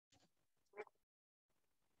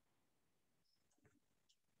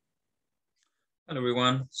Hello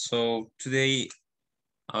everyone. So today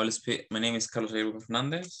I will speak. My name is Carlos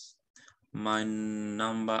Fernandez. My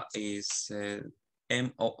number is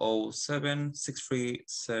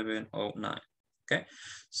M007-63709. Okay.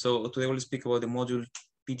 So today we'll speak about the module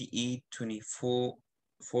PDE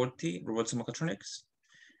 2440 Robotics and Mechatronics,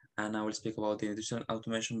 and I will speak about the industrial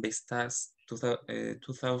automation based tasks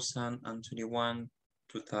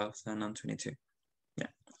 2021-2022. Yeah.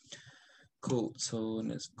 Cool. So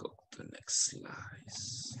let's go to the next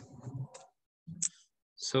slides.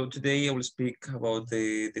 So today I will speak about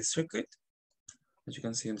the circuit. As you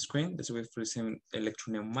can see on the screen, the circuit for the same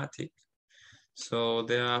electropneumatic. So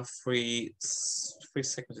there are three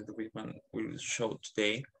sequences that we will show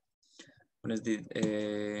today. One is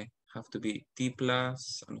the have to be T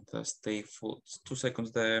plus, and stay for 2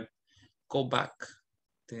 seconds there, go back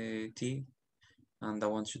the T, and I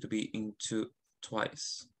want you to be into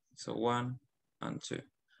twice. So 1 and 2.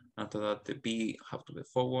 After that, the B have to be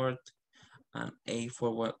forward, and A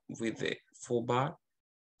forward with the 4 bar.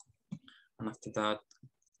 And after that,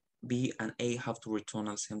 B and A have to return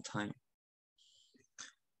at the same time.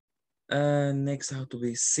 Next have to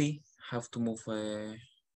be C, have to move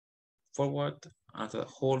forward, after that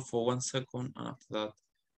hold for 1 second, and after that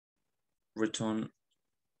return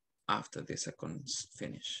after the seconds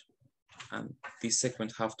finish. And this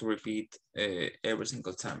sequence have to repeat every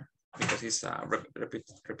single time because it's a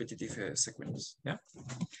repetitive sequence. Yeah,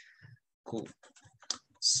 cool.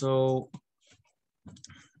 So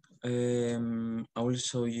I will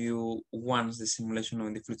show you once the simulation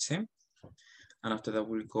of the fluid sim, and after that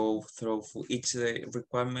we'll go through for each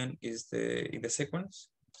requirement is in the sequence.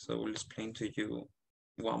 So we'll explain to you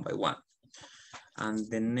one by one. And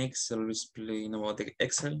the next I'll explain about the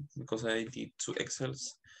Excel, because I did 2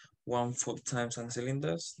 Excels, one for times and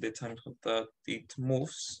cylinders, the times that it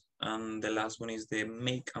moves, and the last one is the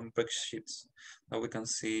make and break sheets that we can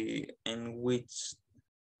see in which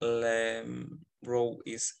row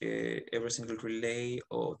is every single relay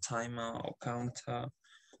or timer or counter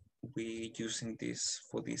we using this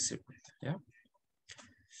for this circuit. Yeah,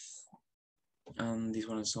 and this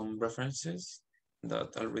one is some references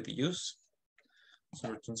that I already use.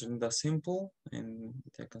 So considering that simple, and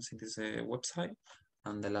I can see this website,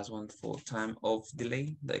 and the last one for time of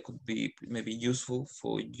delay that could be maybe useful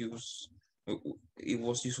for use. It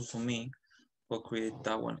was useful for me to create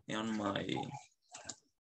that one on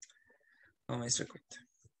my circuit.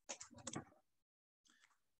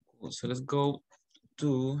 Cool. So let's go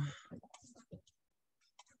to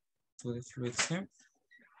the fluid sim.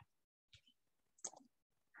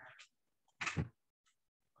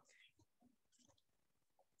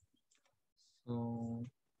 So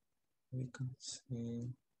we can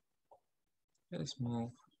see, let's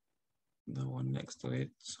move the one next to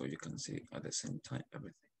it so you can see at the same time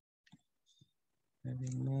everything. Maybe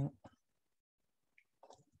more.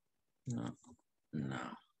 No.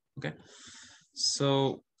 Okay.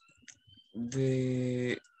 So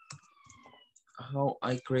how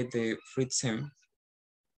I create the fluid sim.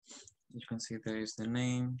 You can see there is the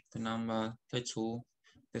name, the number, title,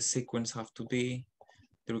 the sequence have to be,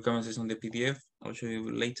 the requirements is on the PDF. I'll show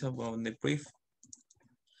you later about the brief.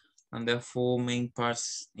 And there are 4 main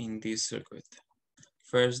parts in this circuit.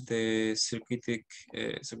 First, the circuit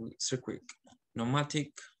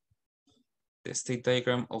pneumatic, the state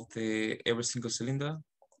diagram of every single cylinder,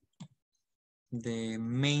 the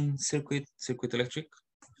main circuit electric,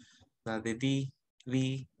 the D,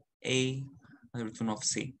 V, A, and the return of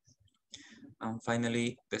C. And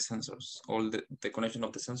finally, the sensors, all the connection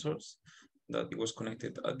of the sensors that it was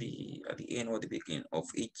connected at the end or the beginning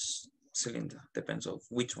of each cylinder, depends of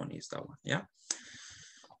which one is that one. Yeah.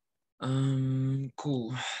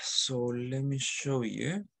 Cool. So let me show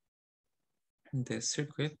you the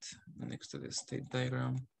circuit next to the state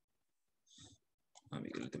diagram.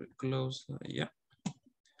 Maybe a little bit closer. Yeah.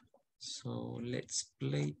 So let's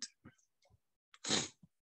play it.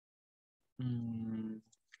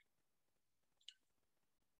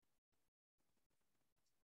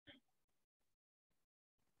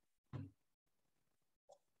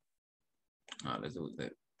 Let's do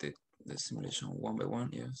the simulation one by one.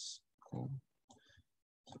 Yes. Cool.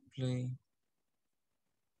 So play.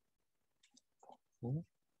 Cool.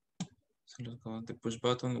 So let's go on the push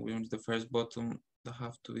button. We want the first button that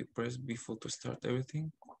have to be pressed before to start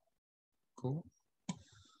everything. Cool.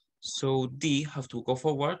 So D have to go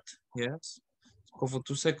forward. Yes. Go for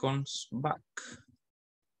 2 seconds back.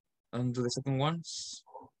 And do the second ones.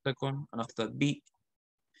 Second, and after that B,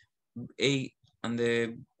 A, and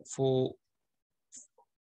the 4.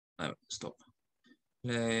 Stop.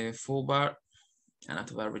 The 4 bar, and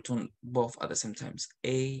after that return both at the same times,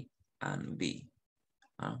 A and B.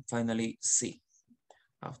 And finally, C.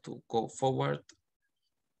 Have to go forward,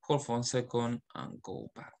 hold for 1 second, and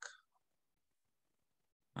go back.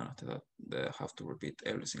 And after that, they have to repeat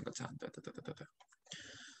every single time.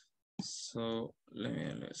 So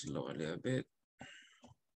let's slow a little bit.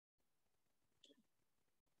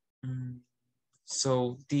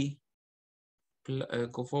 So D,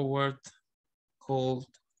 go forward, hold,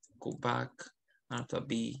 go back, after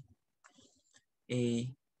B,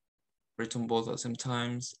 A, return both at the same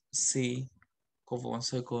times, C, go for 1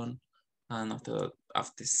 second, and after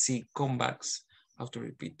C comebacks, have to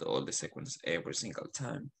repeat all the sequence every single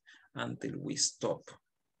time until we stop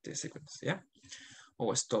the sequence, yeah?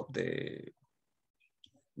 Or stop the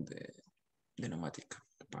pneumatic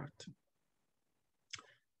part.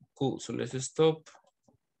 Cool, so let's stop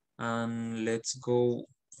and let's go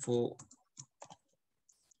for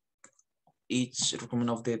each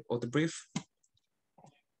requirement of the brief.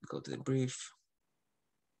 Go to the brief.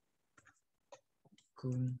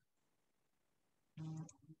 Cool.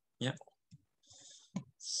 Yeah.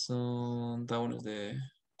 So that one is the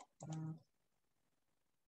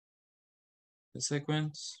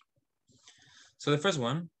sequence. So the first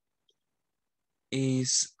one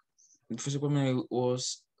is, the first requirement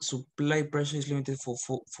was supply pressure is limited for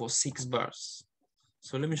 6 bars.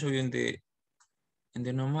 So let me show you in the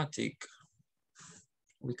pneumatic,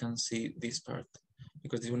 we can see this part,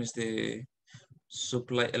 because this one is the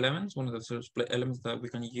supply elements, one of the supply elements that we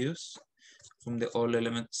can use from the all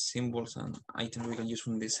element symbols and items we can use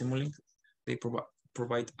from the Simulink they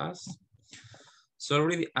provide us. So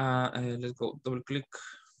already, let's go double click,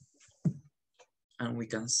 and we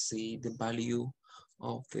can see the value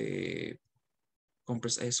of the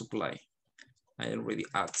compressed air supply. I already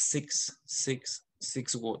add 6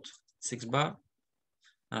 watt, 6 bar.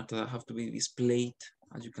 After that, have to be displayed,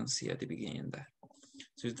 as you can see at the beginning there.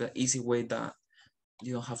 So it's the easy way that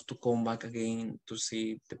you don't have to come back again to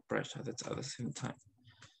see the pressure that's at the same time.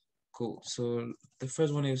 Cool. So the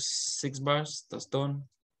first one is 6 bars. That's done.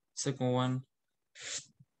 Second one,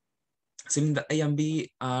 cylinder A and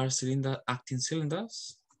B are acting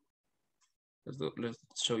cylinders. Let's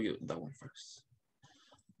show you that one first.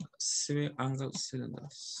 Civil angle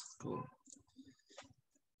cylinders. Cool.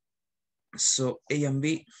 So A and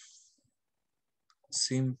B,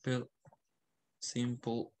 simple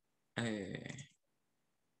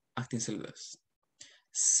acting cylinders.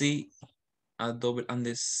 C, a double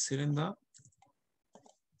ended cylinder.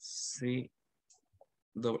 C,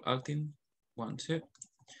 double acting, 1, 2.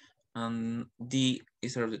 And D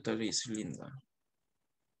is a rotatory cylinder.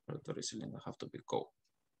 Rotatory cylinder have to be go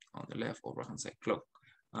on the left or right hand side,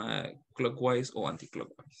 clockwise or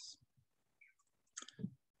anti-clockwise.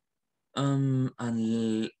 And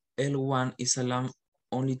L1 is a lamp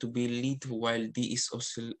only to be lit while D is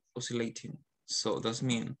oscillating. So that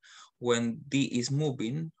means when D is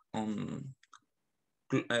moving on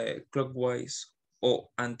clockwise or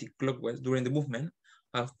anti-clockwise during the movement,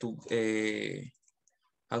 have to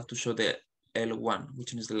show the L1,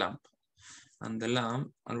 which is the lamp, and the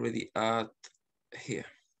lamp already at here,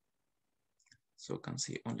 so you can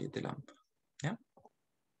see only the lamp. Yeah.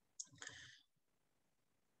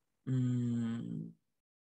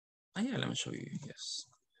 Yeah, let me show you. Yes,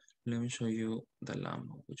 let me show you the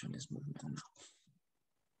lamp, which one is movement now.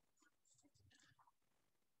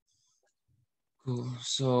 Cool.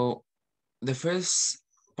 So the first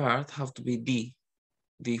part have to be D.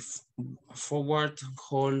 The forward,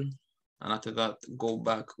 hold, and after that go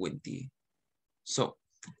back with D. So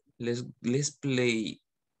let's play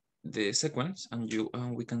the sequence, and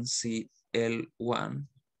we can see L1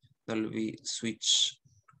 that will be switch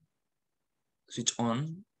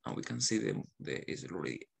on, and we can see the is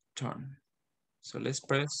already turned. So let's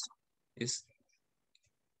press is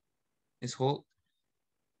hold.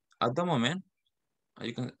 At the moment,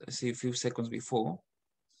 you can see a few seconds before,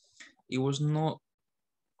 it was not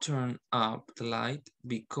turned up the light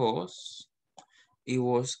because it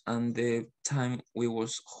was on the time we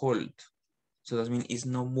was hold. So that means it's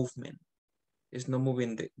no movement. It's not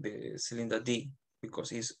moving the cylinder D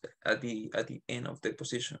because it's at the end of the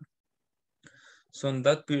position. So in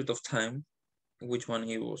that period of time, which one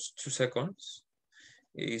it was 2 seconds,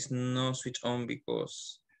 it is no switch on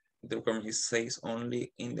because the requirement says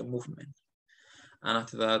only in the movement. And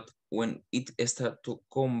after that, when it starts to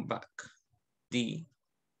come back, D,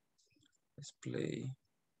 let's play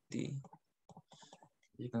D,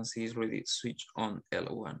 you can see it's already switch on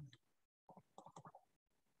L1.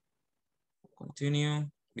 Continue,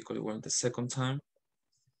 because it was the second time.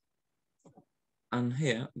 And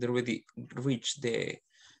here, they already reached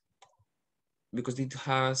because it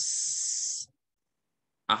has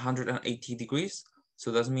 180 degrees. So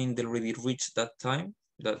that means they already reached that time,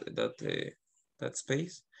 that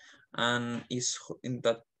space, and is in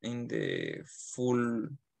the full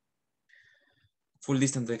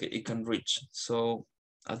distance that it can reach. So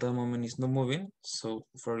at that moment it's not moving, so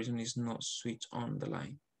for a reason it's not switch on the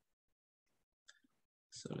line.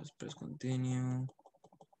 So let's press continue.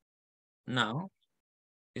 Now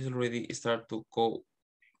it's already start to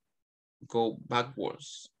go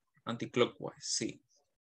backwards, anti-clockwise. See,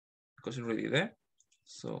 because it's already there.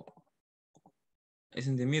 So it's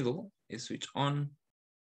in the middle, it's switch on,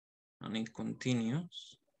 and it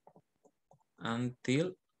continues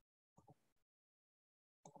until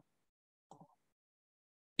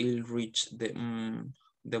it reach the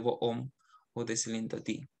bottom of the cylinder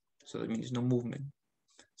D. So that means no movement.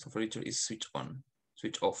 So for each is switch on,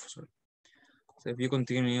 switch off, sorry. So if you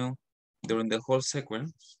continue during the whole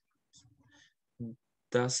sequence,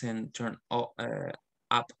 doesn't turn up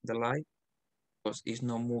the light because it's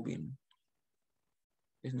not moving.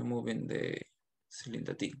 It's not moving the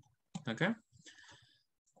cylinder D. Okay.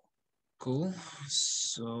 Cool.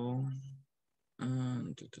 So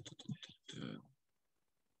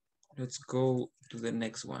let's go to the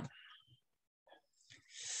next one.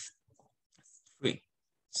 3.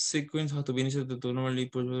 Sequence how to be initiated to normally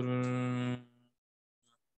put.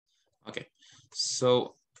 Okay,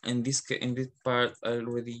 so in this part, I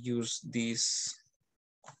already used this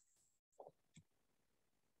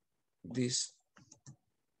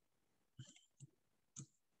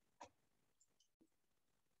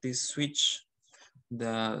switch,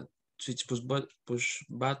 the switch push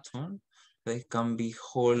button that can be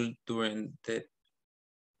held during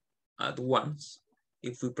at once.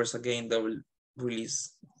 If we press again, that will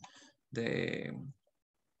release the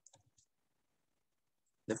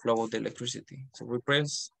flow of the electricity. So we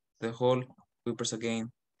press the hold, we press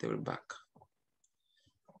again, they will back.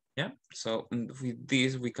 Yeah, so with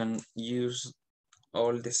this we can use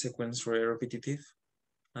all the sequence for repetitive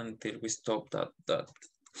until we stop that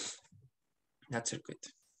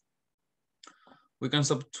circuit. We can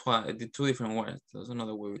stop the two different ways. There's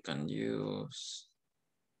another way we can use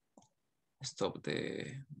stop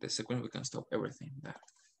the sequence. We can stop everything there.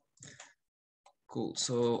 Cool.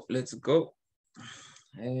 So let's go.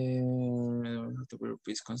 Have to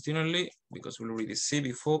repeat continually because we already see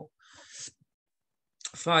before.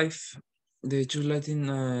 5. The choose lighting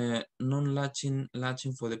non-latching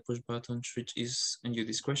for the push button switch is in your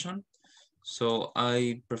discretion. So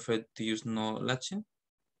I prefer to use no latching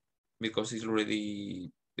because it's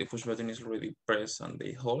already the push button is already pressed and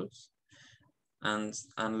it holds. And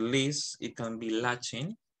unless it can be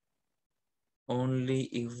latching only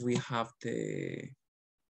if we have the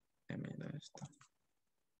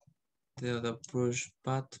other push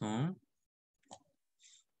button,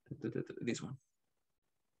 this one.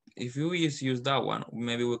 If you use that one,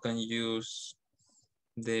 maybe we can use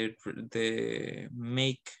the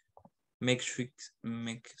make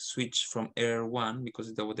switch from error 1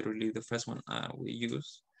 because that was really the first one we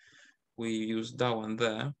use that one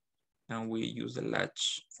there, and we use the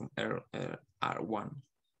latch from error R1.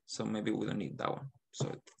 So maybe we don't need that one.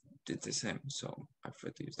 So it's the same. So I prefer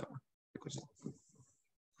to use that one because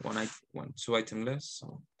two item less.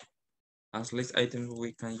 So as less items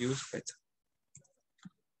we can use, better.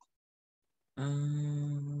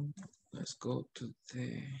 Let's go to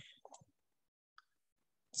the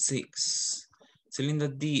 6. Cylinder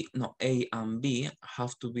D, no, A and B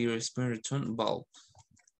have to be spin return bulb.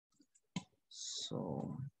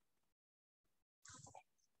 So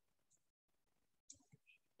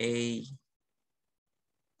A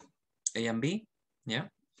and B, yeah,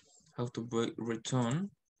 have to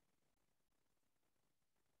return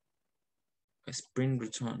a spin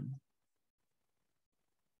return.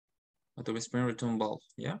 To be spin return bulb,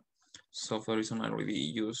 yeah. So for reason I already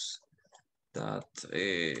use that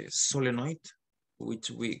solenoid,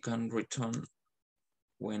 which we can return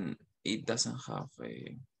when it doesn't have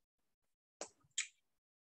a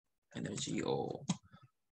energy or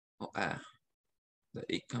air, that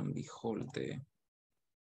it can be hold the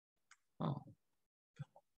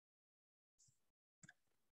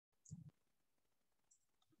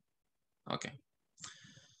okay.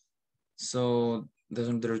 So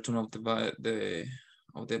the return of the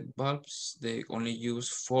bulbs, they only use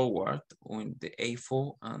forward on the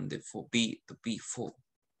A4 and the B4,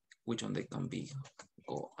 which one they can be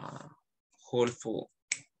go hold for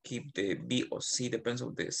keep the B or C, depends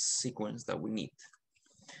on the sequence that we need.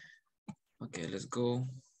 Okay, let's go.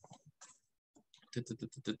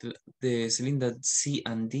 The cylinder C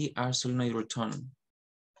and D are solenoid return.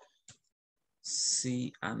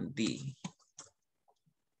 C and D.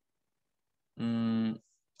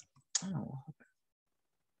 Oh.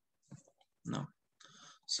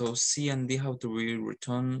 So C and D have to be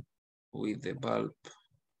returned with the bulb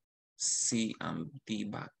C and D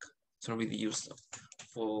back. So we use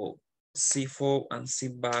for C4 and C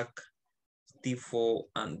back, D4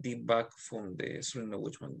 and D back from the solenoid,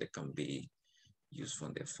 which one they can be used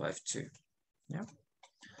from the 5-2. Yeah.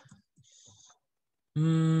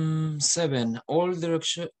 7. All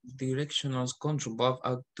directional control valve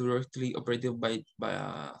are directly operated by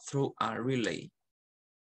through a relay.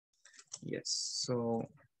 Yes. So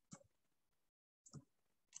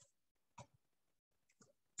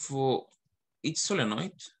for each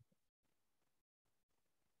solenoid,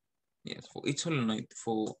 yes, for each solenoid,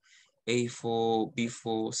 for A4,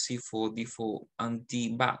 B4, C4, D4, and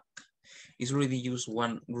D back, is already use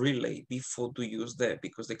one relay before to use that,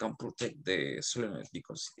 because they can protect the solenoid,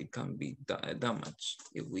 because it can be damaged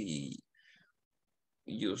if we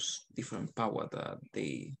use different power that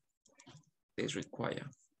they require.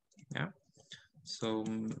 Yeah. So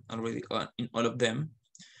already in all of them,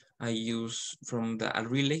 I use from the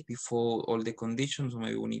relay before all the conditions, or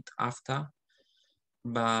maybe we need after,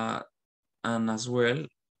 but and as well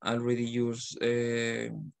I already use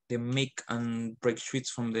the make and break switch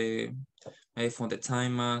from the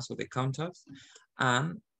timers or the counters,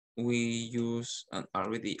 and we use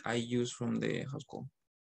already I use from the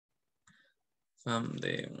from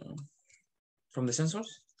the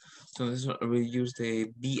sensors. So this we use the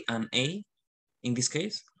B and A in this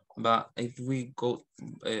case, but if we go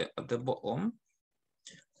at the bottom,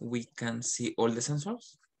 we can see all the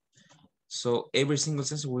sensors. So every single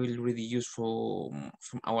sensor will really use from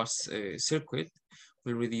our circuit,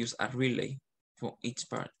 we really use a relay for each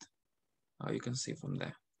part. You can see from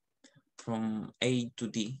there, from A to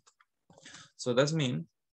D. So that means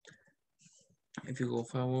if you go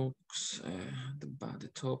forward, the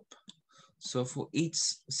top. So for each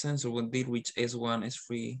sensor, when they reach S1,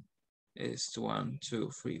 S3, S1, 2,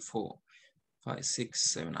 3, 4, 5, 6,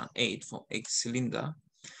 7, and 8 for each cylinder,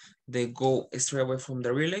 they go straight away from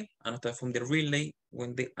the relay, and after from the relay,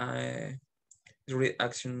 when they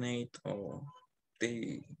reactionate, or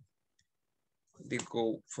they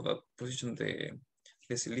go for that position, the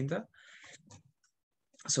cylinder,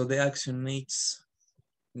 so they actionates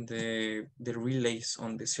the relays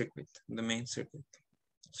on the circuit, the main circuit.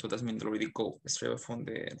 So that means they already go straight away from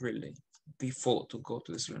the relay before to go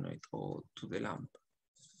to the solenoid or to the lamp.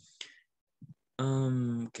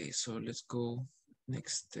 Okay, so let's go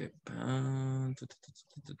next step.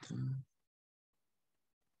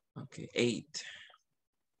 Okay, 8.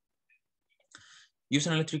 Use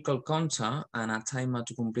an electrical counter and a timer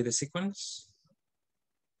to complete the sequence.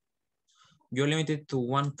 You're limited to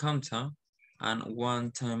one counter and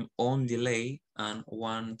one time on delay and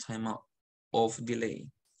one timer off delay.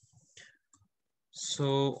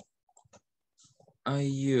 So I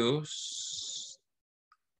use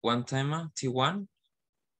one timer, T1,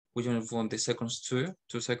 which one for the seconds 2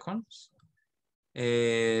 seconds.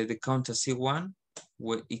 The counter C1,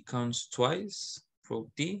 where it counts twice for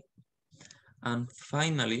T. And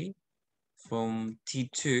finally, from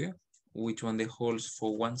T2, which one they holds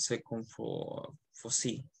for 1 second for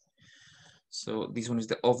C. So this one is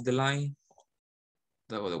the off the line.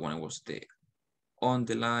 The other one was the on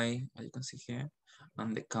the line, as you can see here,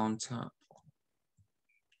 and the counter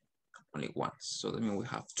only once. So that means we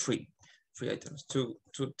have three items, two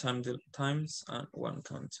times and one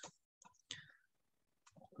counter.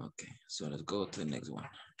 Okay, so let's go to the next one.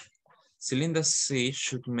 Cylinder C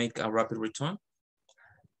should make a rapid return.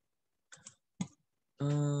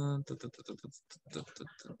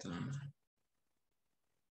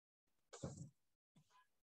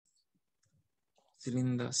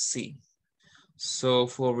 Cylinder C. So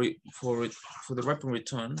for the rapid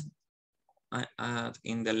return, I add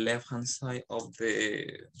in the left-hand side of the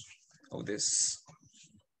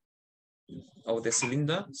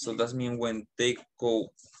cylinder. So that means when they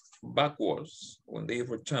go backwards, when they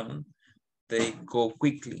return, they go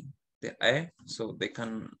quickly, the air, so they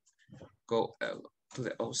can go to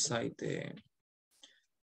the outside the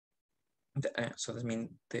air. So that means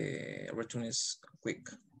the return is quick.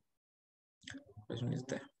 Return is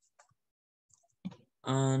there.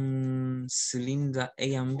 And cylinder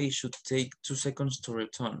A and B should take 2 seconds to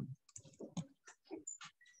return.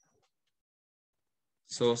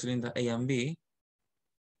 So cylinder A and B,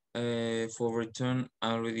 for return,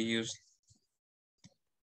 I already used,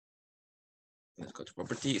 let's go to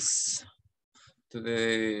properties, to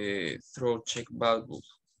the throw check valve,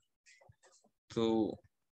 for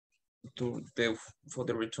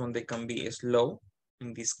the return they can be slow.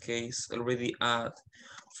 In this case, already add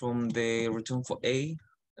from the return for A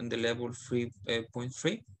and the level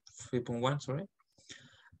 3.1, sorry,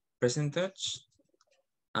 percentage,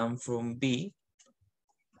 And from B,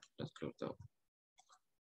 let's close that.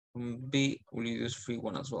 From B, we'll use free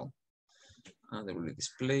one as well. And they will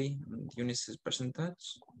display units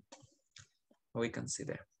percentage. We can see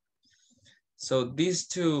there. So these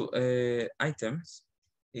two items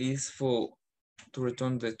is for to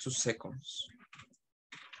return the 2 seconds.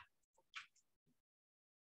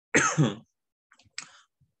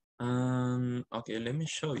 Okay, let me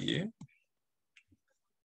show you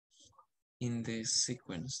in the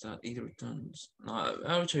sequence that it returns. No,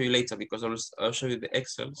 I'll show you later because I'll show you the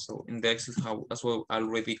Excel. So in the Excel, how as well I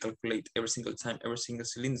already calculate every single time, every single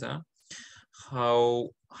cylinder, how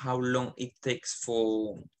long it takes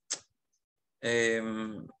for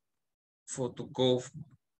to go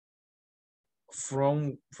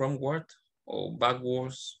frontward or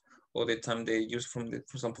backwards, or the time they use from the,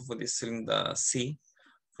 for example, for the cylinder C,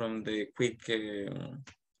 from the quick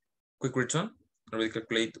return, already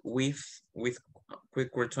calculate with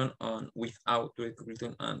quick return and without quick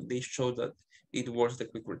return, and they show that it works the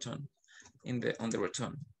quick return in the on the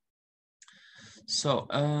return. So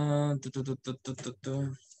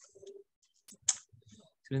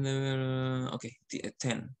okay,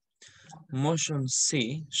 10. Motion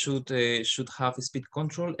C should have speed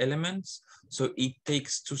control elements, so it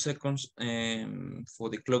takes 2 seconds for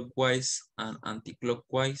the clockwise and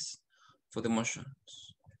anti-clockwise for the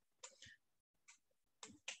motions.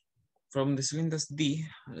 From the cylinders D,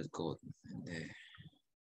 let's go. Okay.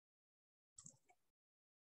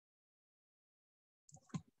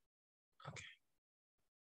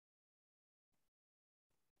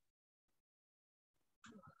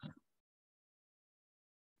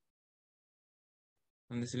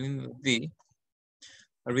 From the cylinder D,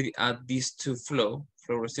 I already add these two flow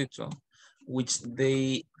resistor, which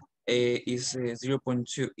they is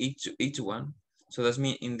 0.2 each one. So that's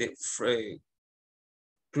mean in the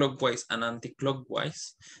clockwise and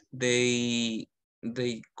anti-clockwise, they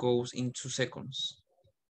goes in 2 seconds.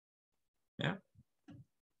 Yeah.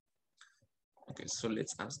 Okay, so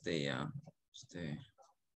let's ask the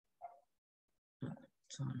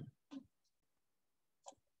time.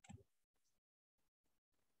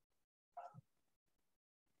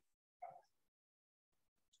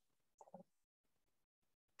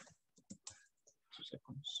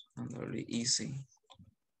 Seconds, and very easy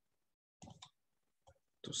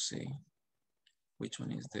to see which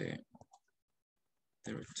one is the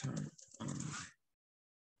return on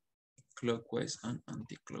clockwise and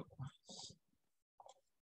anti-clockwise.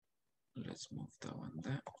 Let's move that one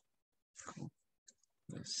there. Cool.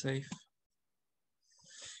 Let's save.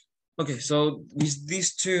 Okay, so with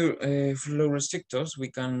these two flow restrictors, we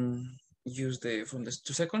can use the from the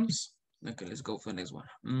 2 seconds. Okay, let's go for the next one.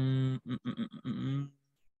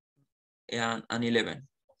 And 11.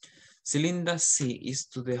 Cylinder C is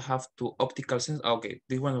to have two optical sensors. Okay,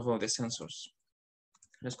 this one of the sensors.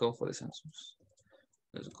 Let's go for the sensors.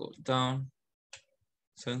 Let's go down.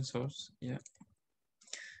 Sensors, yeah.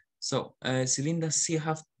 So cylinder C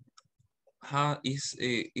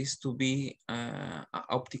is to be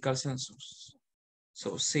optical sensors.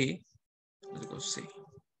 So C, let's go C.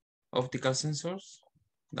 Optical sensors.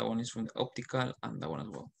 That one is from the optical, and that one as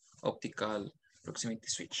well. Optical proximity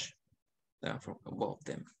switch. They are from both of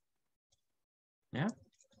them. Yeah.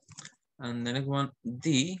 And the next one,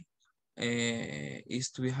 D,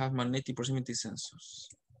 is to have magnetic proximity sensors.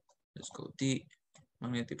 Let's go D,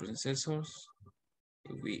 magnetic proximity sensors.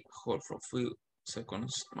 We hold for a few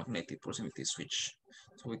seconds, magnetic proximity switch.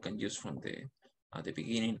 So we can use from the at the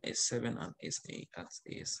beginning S7 and S8 as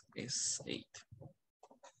S8.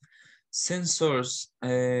 Sensors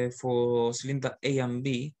for cylinder A and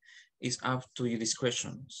B is up to your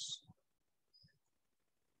discretions.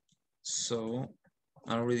 So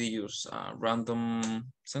I already use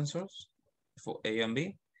random sensors for A and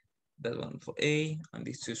B. That one for A, and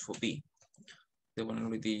this is for B. The one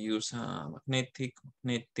already use magnetic,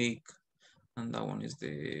 and that one is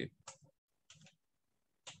the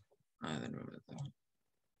I don't remember that one.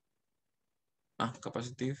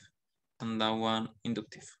 Capacitive, and that one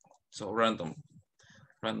inductive. So random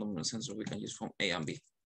sensor we can use from A and B.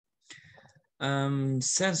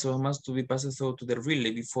 Sensor must to be passed through to the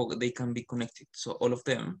relay before they can be connected. So all of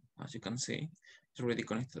them, as you can see, is already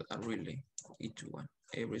connected at relay, each one,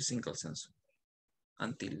 every single sensor,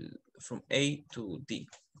 until from A to D.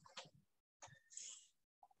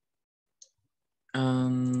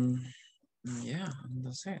 Yeah, and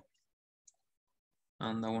that's it.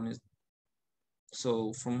 And that one is,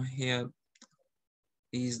 so from here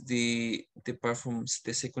is the part from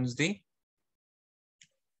the sequence D,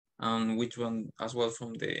 and which one as well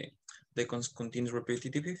from the continuous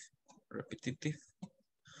repetitive.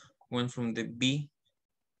 One from the B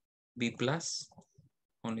B plus,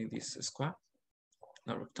 only this square,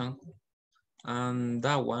 not rectangle. And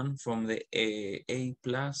that one from the A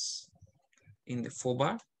plus in the 4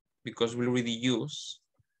 bar, because we already use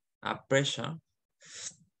a pressure,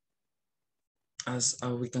 as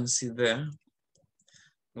we can see there,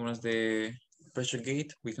 known as the pressure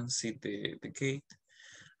gate. We can see the gate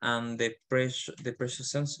and the pressure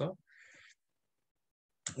sensor.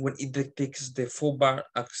 When it detects the 4 bar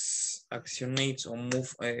actionates or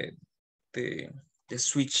move the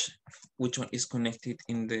switch, which one is connected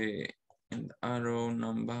in the arrow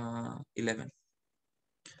number 11,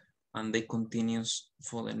 and they continues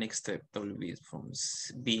for the next step that will be from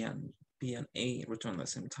B and A return at the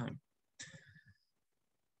same time.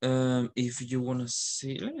 If you want to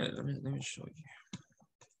see, let me show you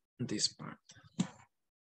this part.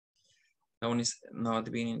 That one is now at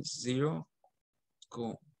the beginning 0.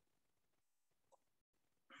 Go.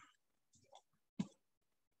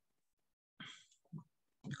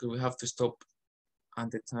 Because we have to stop, and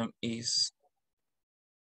the time is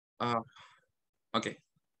okay.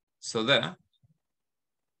 So there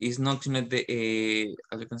is not in the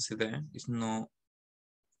as you can see there is no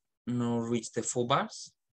reach the 4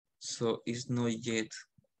 bars, so it's not yet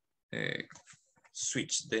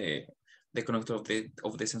switch the connector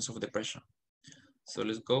of the sense of the pressure. So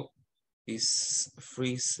let's go. Is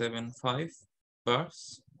 375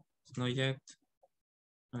 bars. It's not yet.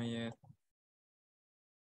 Not yet.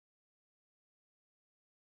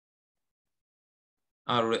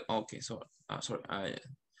 Okay, so sorry,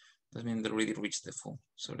 that means they already reached the 4.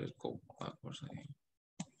 So let's go backwards again.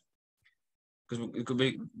 Because it could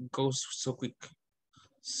be goes so quick.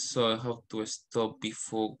 So I have to stop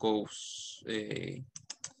before goes. I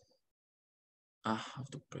have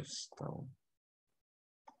to press down.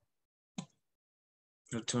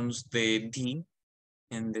 Returns the D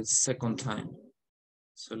and the second time.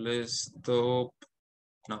 So let's stop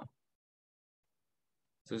now.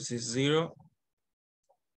 So this is 0.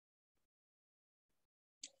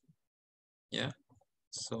 Yeah.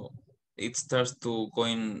 So it starts to go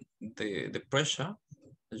in the pressure,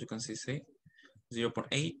 as you can see,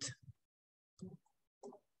 0.8.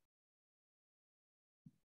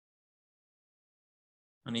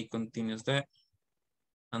 And it continues there.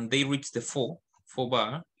 And they reach the 4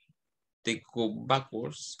 bar. They go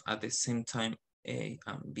backwards at the same time, A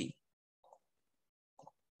and B.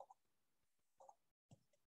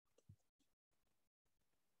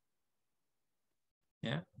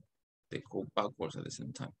 Yeah, they go backwards at the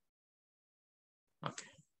same time.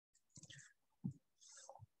 Okay.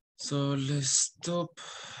 So let's stop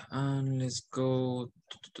and let's go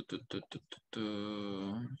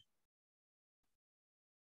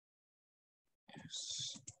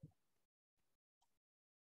yes.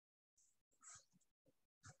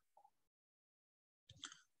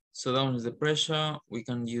 So that one is the pressure. We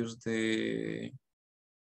can use this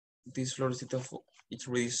fluorescent. It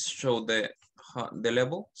really show the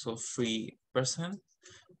level. So 3%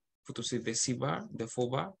 to see the C bar, the 4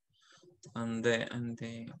 bar, and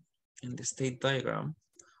the state diagram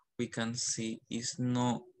we can see is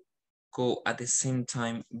not go at the same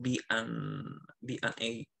time. B and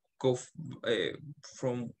A go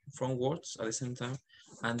from words at the same time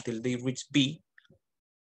until they reach B.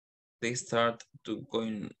 They start to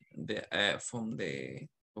going from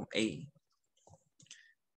A.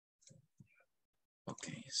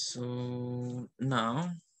 Okay, so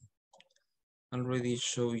now already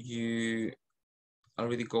show you.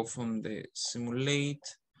 Already go from the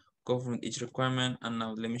simulate, go from each requirement, and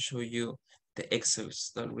now let me show you the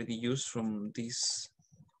Excels that already used from this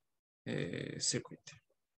circuit.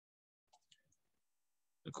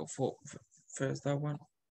 We'll go for first that one.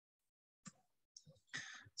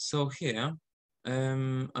 So here,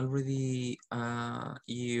 already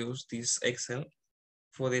use this Excel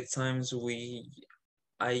for the times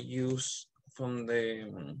I use from the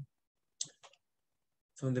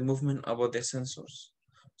movement about the sensors.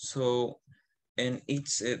 So, and it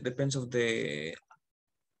depends of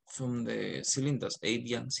from the cylinders A,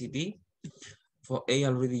 B, and C, D. For A, I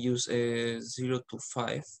already use 0 to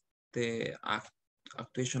 5, the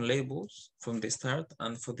actuation labels from the start,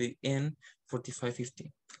 and for the N, 45,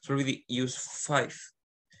 50. So already use 5,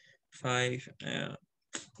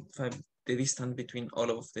 the distance between all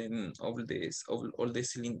of them, all the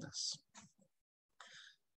cylinders.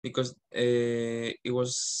 Because it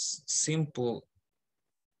was simple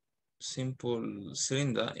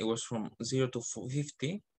cylinder, it was from 0 to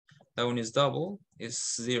 50. That one is double,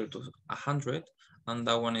 is 0 to 100, and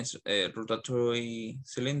that one is a rotatory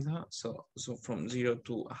cylinder, so from 0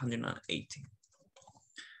 to 180.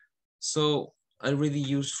 So I already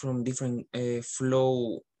use from different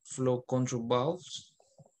flow flow control valves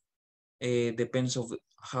depends of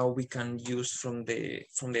how we can use from the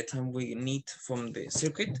time we need from the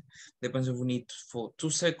circuit. Depends if we need for 2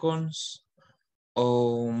 seconds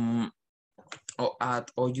or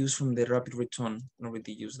add or use from the rapid return.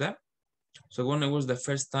 Already use that. So one, it was the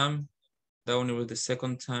first time, that one, it was the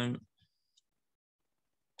second time,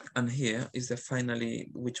 and here is the finally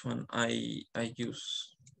which one I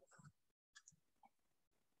use.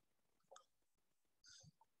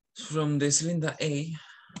 From the cylinder A,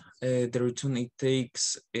 the return it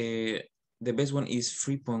takes, the best one is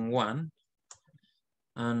 3.1,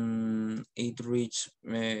 and it reached,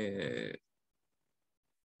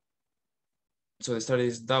 so the start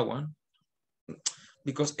is that one,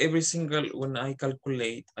 because every single, when I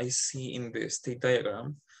calculate, I see in the state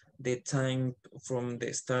diagram the time from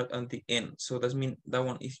the start and the end. So that means that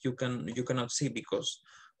one, if you cannot see, because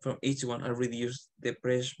from each one I already use the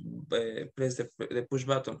press the push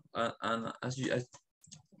button, and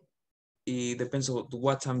it depends on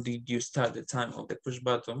what time did you start the time of the push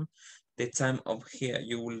button, the time of here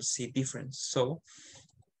you will see difference. So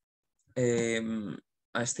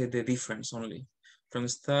I state the difference only from the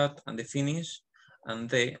start and the finish, and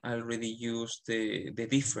then I already use the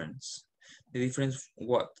difference. The difference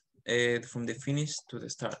what? From the finish to the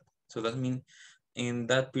start. So that means in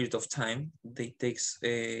that period of time, they takes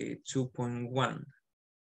 2.1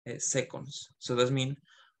 seconds. So that means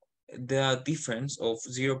the difference of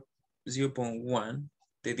 0.1,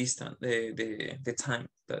 the distance, the time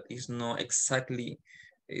that is not exactly,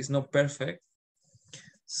 is not perfect.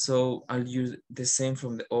 So I'll use the same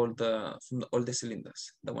from all the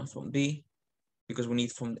cylinders. The one from B, because we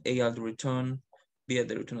need from A at the return, B at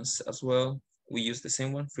the return as well. We use the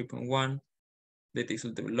same one, 3.1. That takes a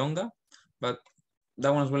little bit longer, but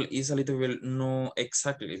that one as well is a little bit not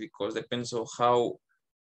exactly, because depends on how,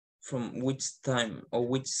 from which time or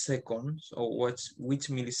which seconds or which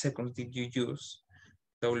milliseconds did you use.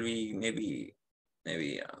 That will be maybe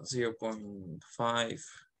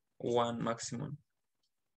 0.51 maximum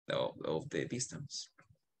of the distance.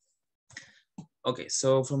 Okay,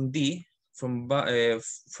 so from D,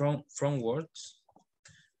 frontwards,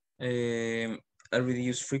 I already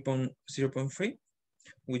used 0.3,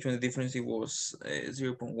 which one the difference it was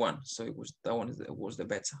 0.1, so it was that one was the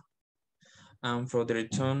better. And for the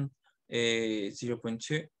return,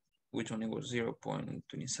 0.2, which one it was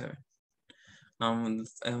 0.27. And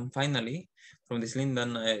finally, from the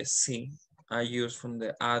cylinder C, I used from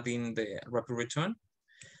the adding the rapid return,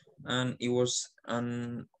 and it was,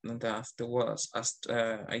 and afterwards, as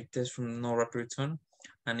I test from no rapid return,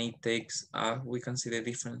 and it takes, we can see the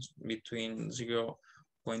difference between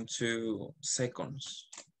 0.2 seconds,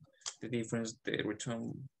 the difference, the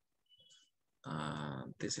return,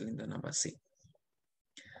 the cylinder number C.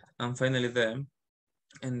 And finally then,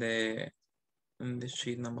 in the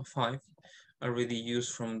sheet number 5, I already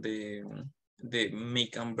used from the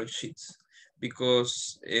make and break sheets,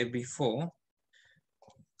 because before,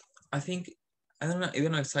 I think, I don't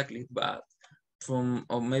know exactly, but from,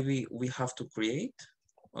 or maybe we have to create,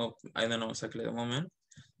 or I don't know exactly at the moment.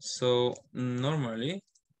 So normally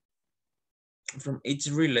from each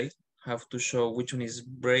relay have to show which one is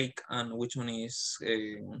break and which one is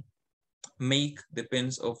make,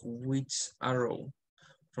 depends of which arrow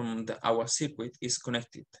from our circuit is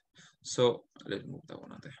connected. So let's move that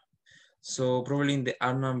one out there. So probably in the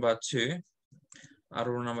arrow number 2,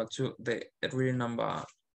 the relay number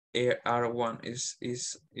R1 is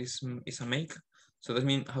a make. So that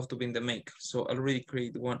means have to be in the make. So I already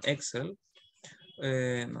create one Excel,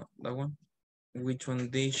 no, that one, which one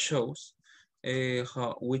they shows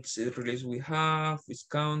which relays we have, which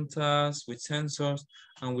counters, which sensors,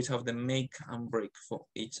 and which have the make and break for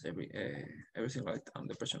everything like on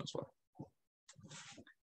the person as well.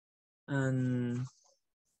 And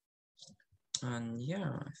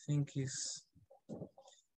yeah, I think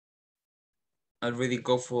I'll really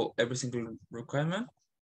go for every single requirement.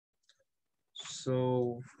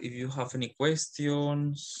 So if you have any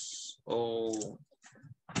questions or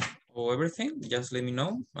everything, just let me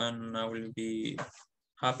know, and I will be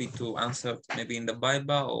happy to answer maybe in the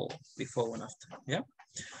Viva or before and after. Yeah.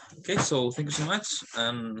 Okay, so thank you so much,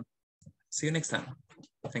 and see you next time.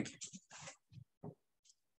 Thank you.